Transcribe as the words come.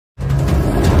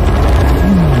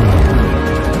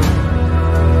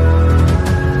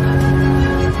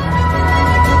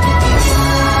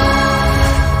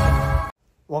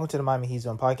Welcome to the Miami Heat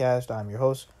Zone podcast. I'm your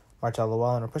host, Martel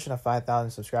Lowell, and we're pushing to 5,000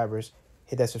 subscribers.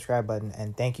 Hit that subscribe button,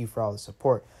 and thank you for all the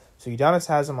support. So Udonis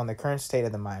Haslem on the current state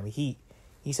of the Miami Heat.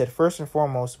 He said, first and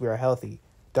foremost, we are healthy.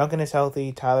 Duncan is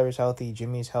healthy, Tyler is healthy,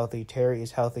 Jimmy is healthy, Terry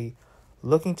is healthy.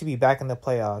 Looking to be back in the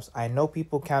playoffs. I know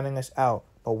people counting us out,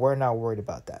 but we're not worried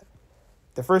about that.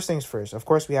 The first things first, of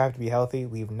course we have to be healthy.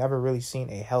 We've never really seen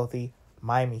a healthy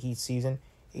Miami Heat season.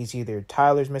 It's either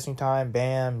Tyler's missing time,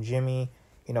 Bam, Jimmy.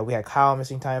 We had Kyle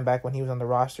missing time back when he was on the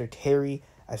roster. Terry,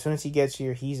 as soon as he gets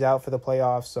here, he's out for the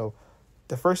playoffs. So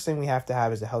the first thing we have to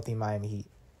have is a healthy Miami Heat.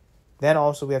 Then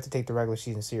also we have to take the regular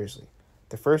season seriously.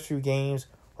 The first few games,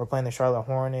 we're playing the Charlotte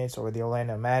Hornets or the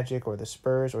Orlando Magic or the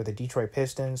Spurs or the Detroit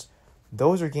Pistons.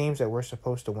 Those are games that we're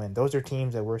supposed to win. Those are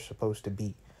teams that we're supposed to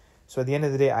beat. So at the end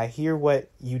of the day, I hear what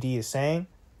UD is saying.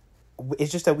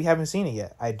 It's just that we haven't seen it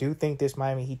yet. I do think this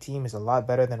Miami Heat team is a lot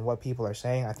better than what people are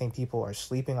saying. I think people are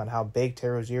sleeping on how big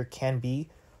Terry Rozier can be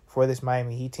for this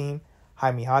Miami Heat team.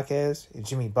 Jaime Jaquez,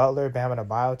 Jimmy Butler, Bam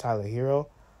Adebayo, Tyler Hero.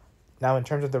 Now, in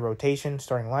terms of the rotation,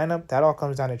 starting lineup, that all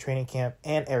comes down to training camp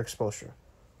and Eric Spoelstra.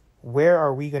 Where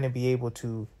are we going to be able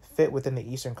to fit within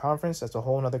the Eastern Conference? That's a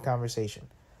whole other conversation.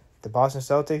 The Boston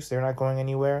Celtics, they're not going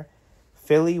anywhere.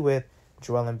 Philly with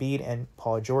Joel Embiid and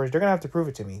Paul George, they're going to have to prove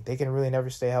it to me. They can really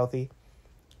never stay healthy.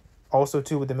 Also,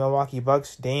 too, with the Milwaukee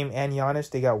Bucks, Dame and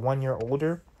Giannis, they got 1 year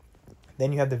older.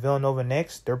 Then you have the Villanova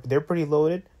Knicks. They're pretty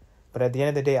loaded. But at the end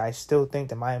of the day, I still think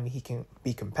the Miami Heat can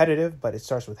be competitive, but it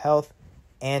starts with health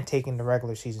and taking the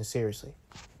regular season seriously.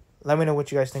 Let me know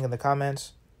what you guys think in the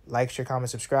comments. Like, share,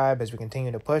 comment, subscribe as we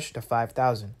continue to push to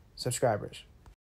 5,000 subscribers.